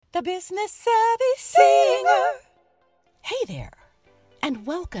a business savvy singer. Hey there, and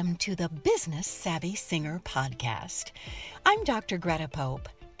welcome to the Business Savvy Singer podcast. I'm Dr. Greta Pope,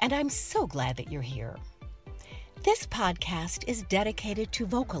 and I'm so glad that you're here. This podcast is dedicated to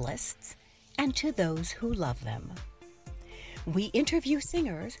vocalists and to those who love them. We interview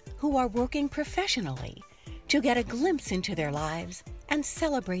singers who are working professionally to get a glimpse into their lives and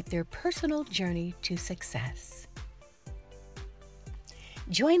celebrate their personal journey to success.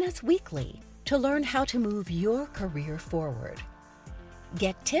 Join us weekly to learn how to move your career forward.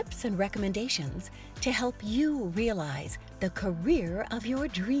 Get tips and recommendations to help you realize the career of your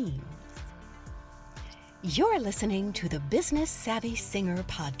dreams. You're listening to the Business Savvy Singer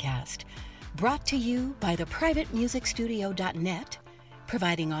podcast, brought to you by theprivatemusicstudio.net,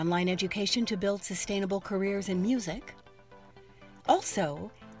 providing online education to build sustainable careers in music. Also,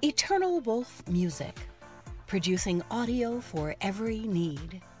 Eternal Wolf Music, producing audio for every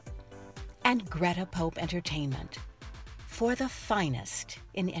need. And Greta Pope Entertainment, for the finest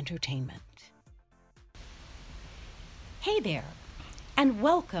in entertainment. Hey there, and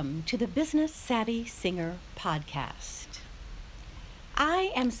welcome to the Business Savvy Singer podcast.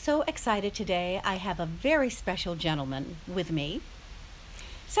 I am so excited today. I have a very special gentleman with me.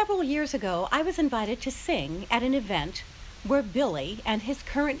 Several years ago, I was invited to sing at an event where Billy and his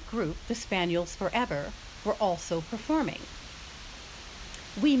current group, the Spaniels Forever, were also performing.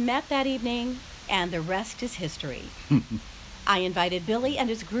 We met that evening, and the rest is history. I invited Billy and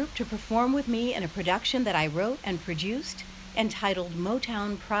his group to perform with me in a production that I wrote and produced entitled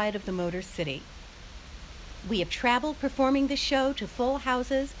Motown Pride of the Motor City. We have traveled performing the show to full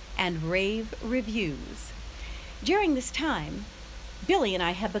houses and rave reviews. During this time, Billy and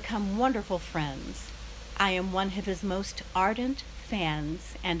I have become wonderful friends. I am one of his most ardent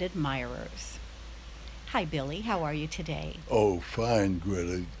fans and admirers. Hi, Billy. How are you today? Oh, fine,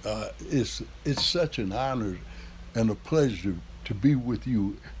 Greta. It's such an honor and a pleasure to be with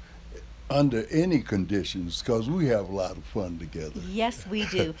you under any conditions, because we have a lot of fun together. Yes, we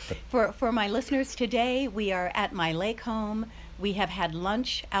do. For my listeners today, we are at my lake home. We have had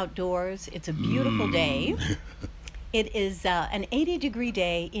lunch outdoors. It's a beautiful day. It is an 80-degree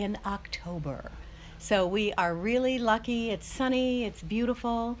day in October. So we are really lucky. It's sunny, it's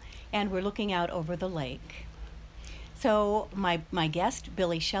beautiful, and we're looking out over the lake. So my guest,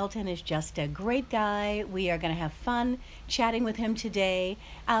 Billy Shelton, is just a great guy. We are going to have fun chatting with him today.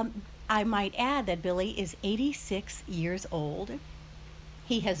 I might add that Billy is 86 years old.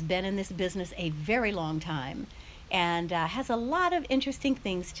 He has been in this business a very long time and has a lot of interesting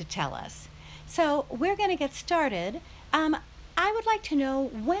things to tell us. So we're going to get started. I would like to know,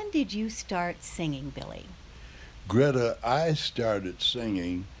 when did you start singing, Billy? Greta, I started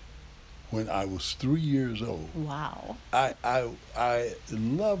singing when I was 3 years old. Wow. I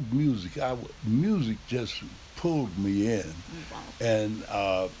loved music. Music just pulled me in. Wow. And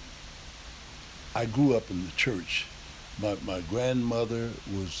I grew up in the church. My grandmother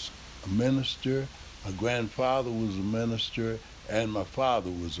was a minister, my grandfather was a minister, and my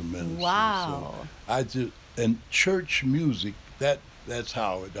father was a minister. Wow. So and church music, that's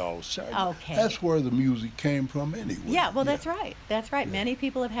how it all started. Okay. That's where the music came from anyway. Yeah, well, that's right. That's right. Yeah. Many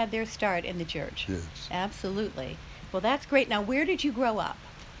people have had their start in the church. Yes. Absolutely. Well, that's great. Now, where did you grow up?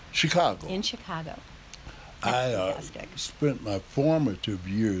 Chicago. In Chicago. I spent my formative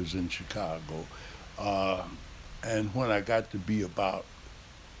years in Chicago. And when I got to be about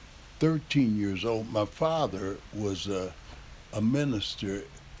 13 years old, my father was a minister,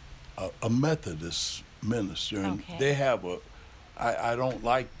 a Methodist minister. And okay. They have I don't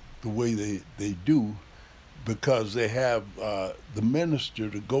like the way they do, because they have the minister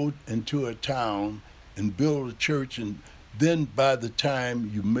to go into a town and build a church, and then by the time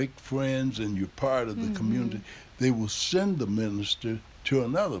you make friends and you're part of the community, they will send the minister to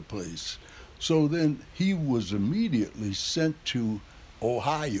another place. So then he was immediately sent to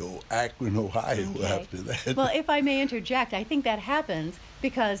Akron, Ohio, okay. after that. Well, if I may interject, I think that happens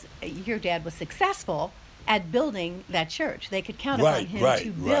because your dad was successful at building that church. They could count upon him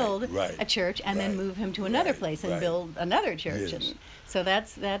to build a church and then move him to another place and build another church. Yes. And so that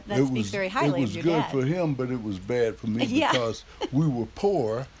speaks very highly of your dad. It was good for him, but it was bad for me because we were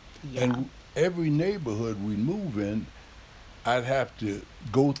poor, and every neighborhood we move in, I'd have to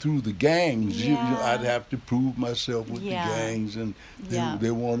go through the gangs. I'd have to prove myself with the gangs, and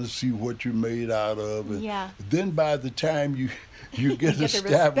they want to see what you're made out of. And then by the time you get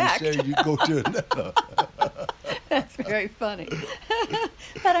established there, you go to another. That's very funny.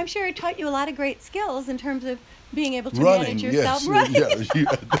 But I'm sure it taught you a lot of great skills in terms of being able to manage yourself. Running, yes,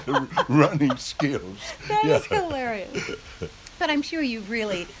 running skills. That is hilarious. But I'm sure you've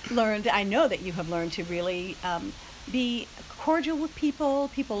really learned, I know that you have learned to really be cordial with people.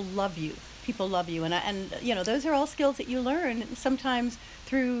 People love you. People love you. And you know, those are all skills that you learn sometimes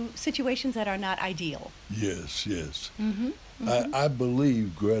through situations that are not ideal. Yes, yes. Mm-hmm. I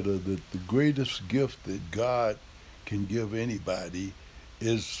believe, Greta, that the greatest gift that God can give anybody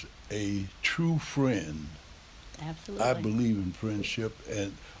is a true friend. Absolutely. I believe in friendship,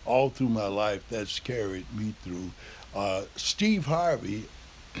 and all through my life, that's carried me through. Steve Harvey,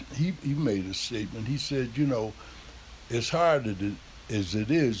 he made a statement. He said, you know, as hard as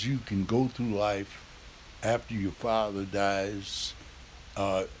it is, you can go through life after your father dies,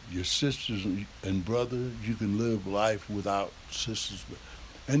 your sisters and brothers, you can live life without sisters.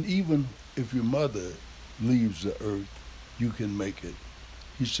 And even if your mother leaves the earth, you can make it.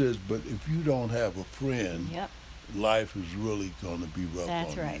 He says, but if you don't have a friend, Yep. life is really going to be rough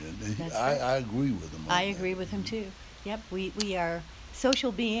That's on right. you. And That's I, right. I agree with him on I that. agree with him too. Yep, we are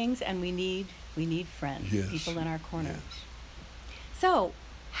social beings and we need friends, Yes. people in our corner. Yes. So,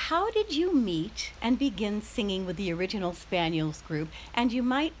 how did you meet and begin singing with the original Spaniels group? And you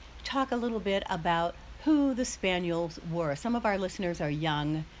might talk a little bit about who the Spaniels were. Some of our listeners are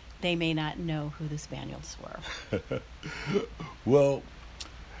young. They may not know who the Spaniels were. Well,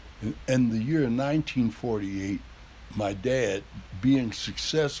 in the year 1948, my dad, being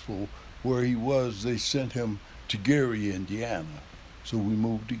successful where he was, they sent him to Gary, Indiana. So we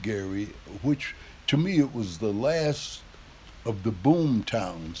moved to Gary, which to me it was the last of the boom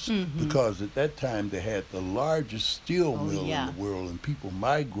towns, Mm-hmm. because at that time they had the largest steel Oh, mill yeah. in the world, and people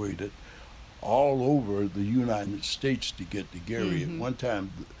migrated all over the United States to get to Gary. Mm-hmm. At one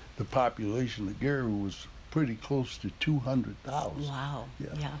time, the population of Gary was pretty close to 200,000. Wow. Yeah.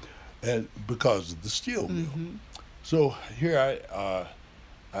 Yeah. And because of the steel mill. Mm-hmm. So here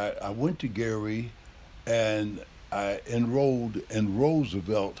I went to Gary, and I enrolled in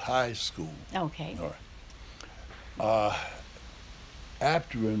Roosevelt High School. Okay. All right.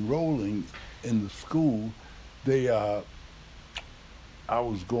 After enrolling in the school, they I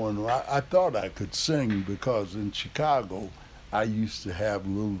was going around. I thought I could sing because in Chicago I used to have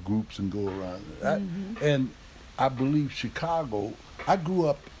little groups and go around. Mm-hmm. And I believe Chicago. I grew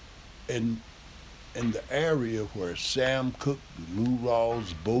up in the area where Sam Cooke, Lou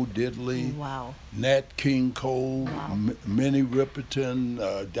Rawls, Bo Diddley, Wow. Nat King Cole, Wow. Minnie Riperton,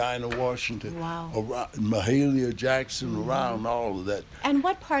 Dinah Washington, Wow. around, Mahalia Jackson, Mm-hmm. around all of that. And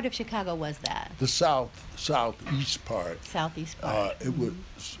what part of Chicago was that? The southeast part. Southeast part. It was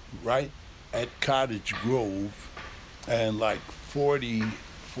right at Cottage Grove and like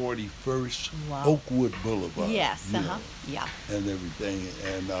 41st Wow. Oakwood Boulevard. Yes. you Uh-huh. know, Yeah. and everything.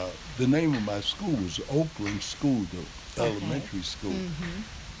 And the name of my school was Oakland School, the Okay. elementary school.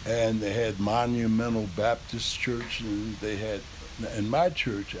 Mm-hmm. And they had Monumental Baptist Church, and they had, in my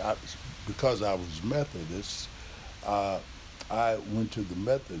church, because I was Methodist, I went to the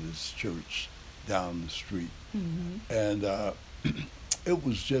Methodist church down the street. Mm-hmm. And it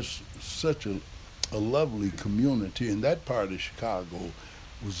was just such a lovely community. And that part of Chicago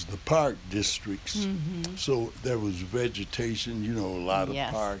was the park districts. Mm-hmm. So there was vegetation, you know, a lot of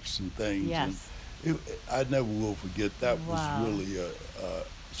Yes. parks and things. Yes. And I never will forget. That Wow. was really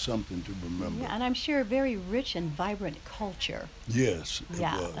something to remember. Yeah, and I'm sure very rich and vibrant culture. Yes, it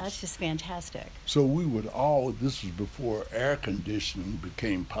Yeah, was. that's just fantastic. So we would this was before air conditioning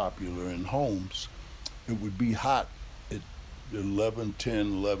became popular in homes. It would be hot at 11,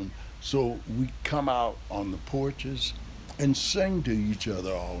 10, 11. So we'd come out on the porches and sing to each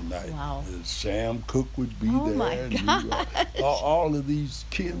other all night. Wow. Sam Cooke would be Oh, there. my and gosh. all of these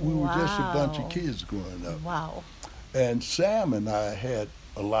kids, we were just a bunch Wow. of kids growing up. Wow. And Sam and I had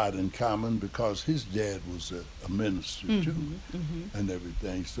a lot in common because his dad was a minister too, Mm-hmm. and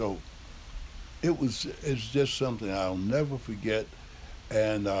everything. So it's just something I'll never forget.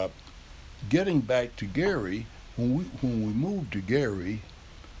 And getting back to Gary, when we moved to Gary,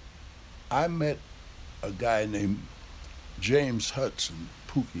 I met a guy named James Hudson,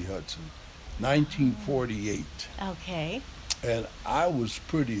 Pookie Hudson, 1948. Okay. And I was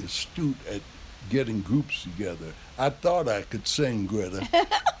pretty astute at getting groups together. I thought I could sing, Greta,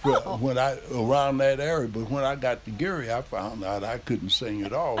 when I around that area, but when I got to Gary, I found out I couldn't sing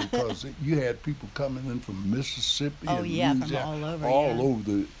at all because you had people coming in from Mississippi Oh, and yeah, from Louisiana, all over, yeah. over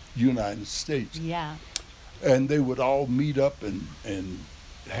the United States, Yeah. and they would all meet up and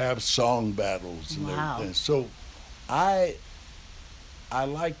have song battles and Wow. everything. So I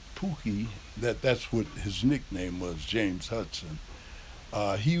liked Pookie. That's what his nickname was, James Hudson.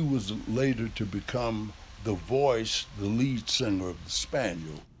 He was later to become the voice, the lead singer of the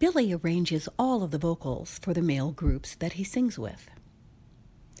Spaniel. Billy arranges all of the vocals for the male groups that he sings with.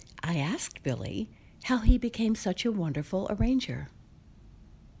 I asked Billy how he became such a wonderful arranger.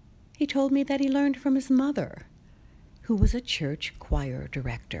 He told me that he learned from his mother, who was a church choir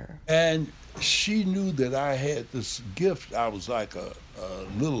director. And she knew that I had this gift. I was like a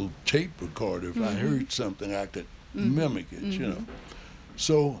little tape recorder. If I heard something, I could mimic it, you know.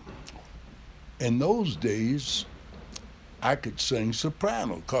 So in those days, I could sing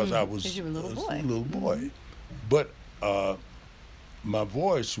soprano because I was you were a little boy. a little boy. But my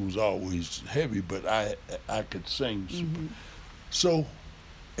voice was always heavy, but I could sing soprano. So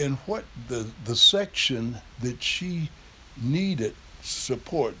in what the section that she needed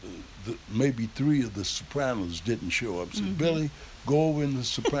support, maybe 3 of the sopranos didn't show up. So Billy, go over in the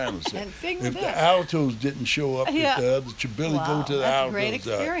soprano section. And sing with if them. the altos didn't show up, Yeah. if the other, Billy, go to the that's a altos. great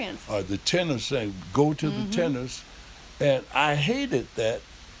experience. Or the tenors saying, go to the tenors. And I hated that,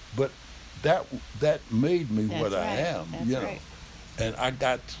 but that made me what I am, That's you know. right. And I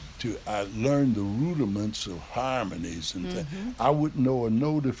learned the rudiments of harmonies and things. I wouldn't know a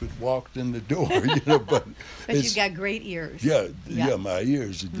note if it walked in the door, you know, but But it's, you've got great ears. yeah, my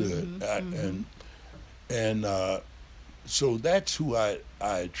ears are good. So that's who I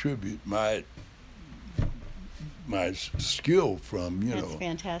attribute my skill from, you That's know.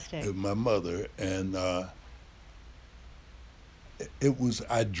 fantastic. My mother. And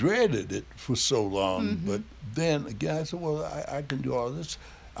I dreaded it for so long, but then again I said, well, I can do all this.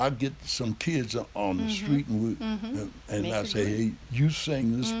 I'll get some kids on the street and I say, hey, you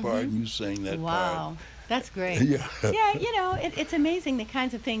sing this part and you sing that part. Wow, that's great. Yeah. Yeah, you know, it's amazing the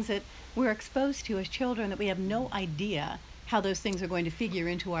kinds of things that we're exposed to as children that we have no idea how those things are going to figure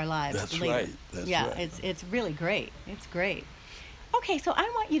into our lives That's later. right. That's yeah, right. it's really great. It's great. Okay, so I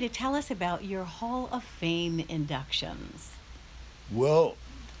want you to tell us about your Hall of Fame inductions. Well,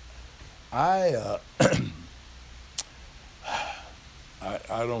 I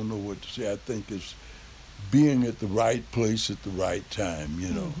don't know what to say. I think it's being at the right place at the right time, you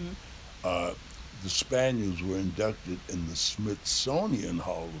know. The Spaniels were inducted in the Smithsonian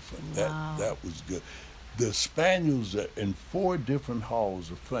Hall of Fame. Wow. That was good. The Spaniels are in 4 different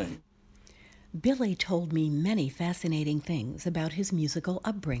halls of fame. Billy told me many fascinating things about his musical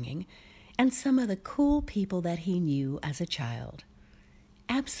upbringing and some of the cool people that he knew as a child.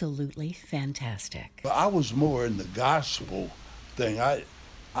 Absolutely fantastic. But I was more in the gospel thing. I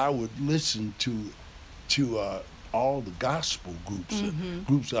would listen to all the gospel groups,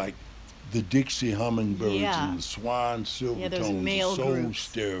 groups like the Dixie Hummingbirds Yeah. and the Swan Silvertones, those male the Soul groups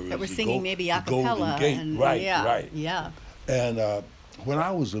Stirrers, that were the singing maybe a the Golden cappella. Gate. And, Right, yeah, right. Yeah. And when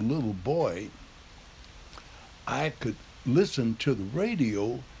I was a little boy, I could listen to the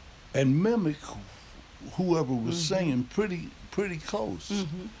radio and mimic whoever was singing pretty close.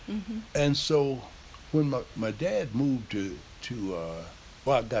 And so when my dad moved to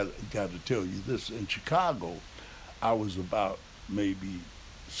well, I got to tell you this, in Chicago, I was about maybe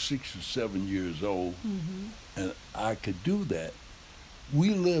 6 or 7 years old, and I could do that. We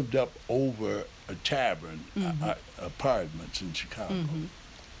lived up over a tavern, apartments in Chicago,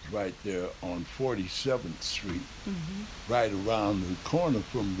 right there on 47th Street, right around the corner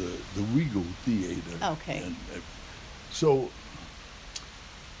from the Regal Theater. Okay. And so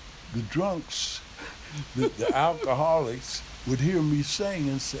the drunks, the alcoholics, would hear me sing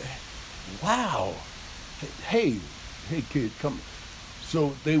and say, wow, hey kid, come.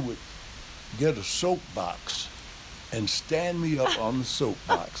 So they would get a soapbox and stand me up on the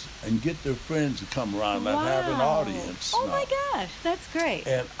soapbox and get their friends to come around and have an audience. Oh now. my gosh, that's great.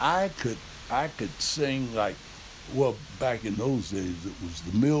 And I could sing like, well, back in those days it was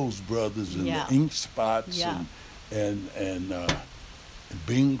the Mills Brothers and Yeah. the Ink Spots Yeah. and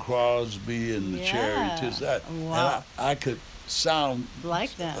Bing Crosby and the Yeah. Charioteers. And Wow. I could sound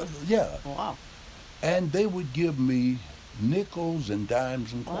Like them. Yeah. Wow. And they would give me nickels and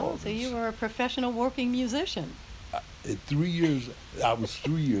dimes and quarters. Oh, so you were a professional working musician. At 3 years, I was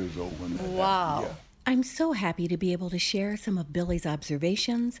 3 years old when that Wow. happened. I'm so happy to be able to share some of Billy's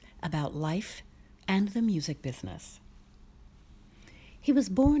observations about life and the music business. He was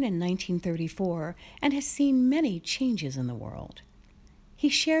born in 1934 and has seen many changes in the world. He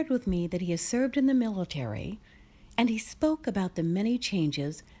shared with me that he has served in the military, and he spoke about the many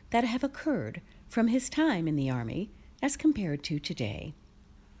changes that have occurred from his time in the Army as compared to today.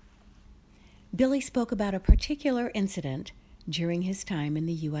 Billy spoke about a particular incident during his time in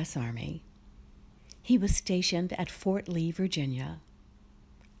the U.S. Army. He was stationed at Fort Lee, Virginia.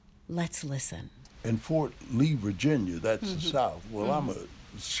 Let's listen. In Fort Lee, Virginia, that's the South. Well, I'm a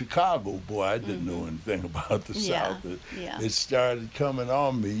Chicago boy, I didn't know anything about the Yeah, South. yeah. It started coming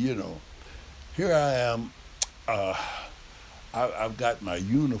on me, Here I am. I've got my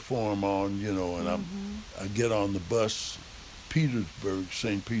uniform on, and I get on the bus,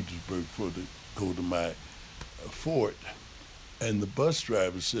 St. Petersburg, to go to my fort, and the bus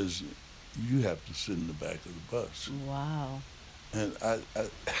driver says, "You have to sit in the back of the bus." Wow. And I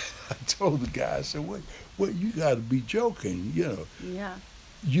told the guy, I said, "What? You got to be joking, Yeah.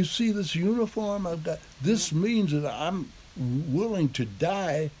 You see this uniform I've got? This means that I'm willing to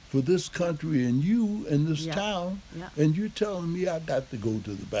die for this country and you and this town, and you're telling me I got to go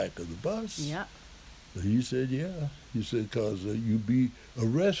to the back of the bus?" Yeah. He said, "Yeah." He said, "Because you'd be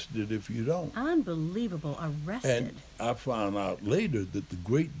arrested if you don't." Unbelievable. Arrested. And I found out later that the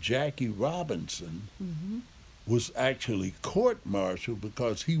great Jackie Robinson was actually court-martialed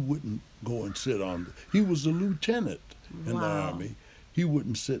because he wouldn't go and sit he was a lieutenant in the Army. He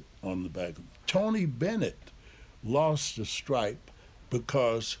wouldn't sit on the back. Tony Bennett lost a stripe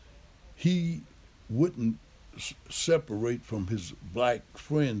because he wouldn't separate from his black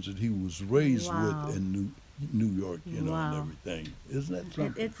friends that he was raised with in New York, and everything. Isn't that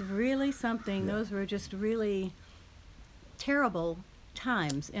something? It's really something. Yeah. Those were just really terrible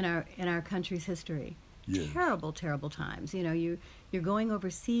times in our country's history. Yes. Terrible, terrible times. You're going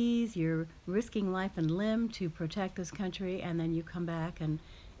overseas, you're risking life and limb to protect this country, and then you come back and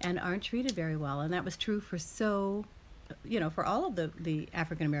aren't treated very well. And that was true for for all of the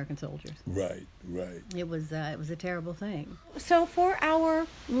African American soldiers. Right. It was a terrible thing. So for our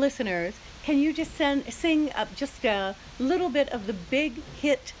listeners, can you just sing just a little bit of the big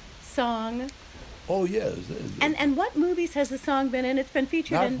hit song? Oh, yes. And what movies has the song been in? It's been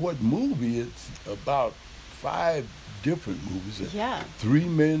featured Not in... what movie, it's about 5 different movies. Yeah. 3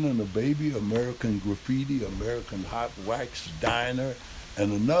 Men and a Baby, American Graffiti, American Hot Wax Diner,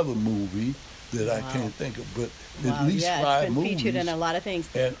 and another movie that I can't think of, but at least 5 it's been movies. featured in a lot of things.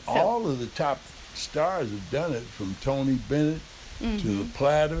 And all of the top stars have done it, from Tony Bennett to the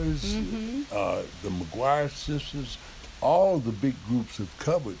Platters, the McGuire sisters. All the big groups have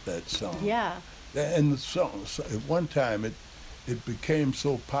covered that song. Yeah. And the song, at one time, it became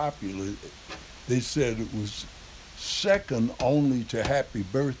so popular, they said it was second only to Happy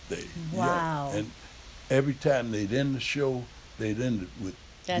Birthday. Wow. And every time they'd end the show, they'd end it with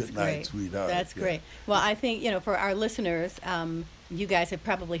Good Night, Sweetheart. That's great. Well, I think, for our listeners, you guys have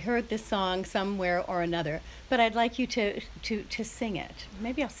probably heard this song somewhere or another, but I'd like you to sing it.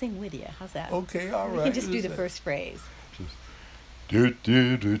 Maybe I'll sing with you. How's that? Okay, all right. We can just do the first phrase. Good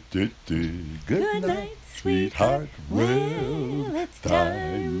night, sweetheart. Well, it's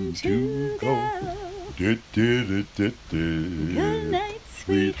time to go. Good night,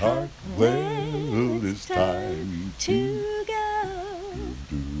 sweetheart. Well, it's time to go.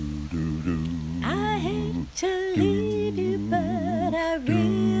 I hate to leave you, but I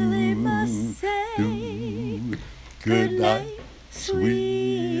really must say, good night,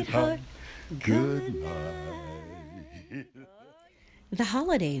 sweetheart. Good night. The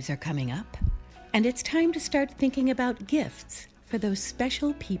holidays are coming up, and it's time to start thinking about gifts for those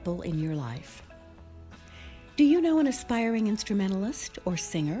special people in your life. Do you know an aspiring instrumentalist or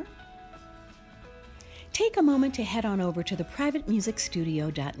singer? Take a moment to head on over to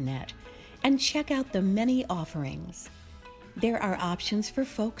theprivatemusicstudio.net and check out the many offerings. There are options for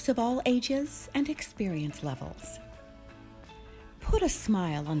folks of all ages and experience levels. Put a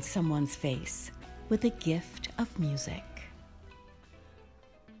smile on someone's face with a gift of music.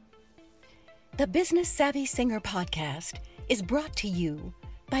 The Business Savvy Singer podcast is brought to you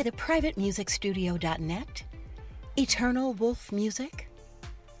by theprivatemusicstudio.net, Eternal Wolf Music,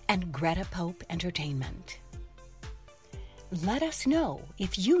 and Greta Pope Entertainment. Let us know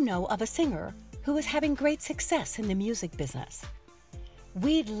if you know of a singer who is having great success in the music business.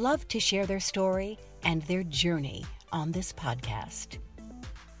 We'd love to share their story and their journey on this podcast.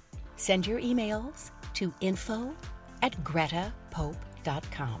 Send your emails to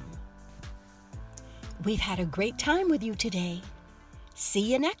info@gretapope.com. We've had a great time with you today.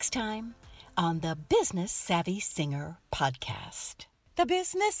 See you next time on the Business Savvy Singer podcast. The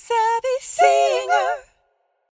Business Savvy Singer.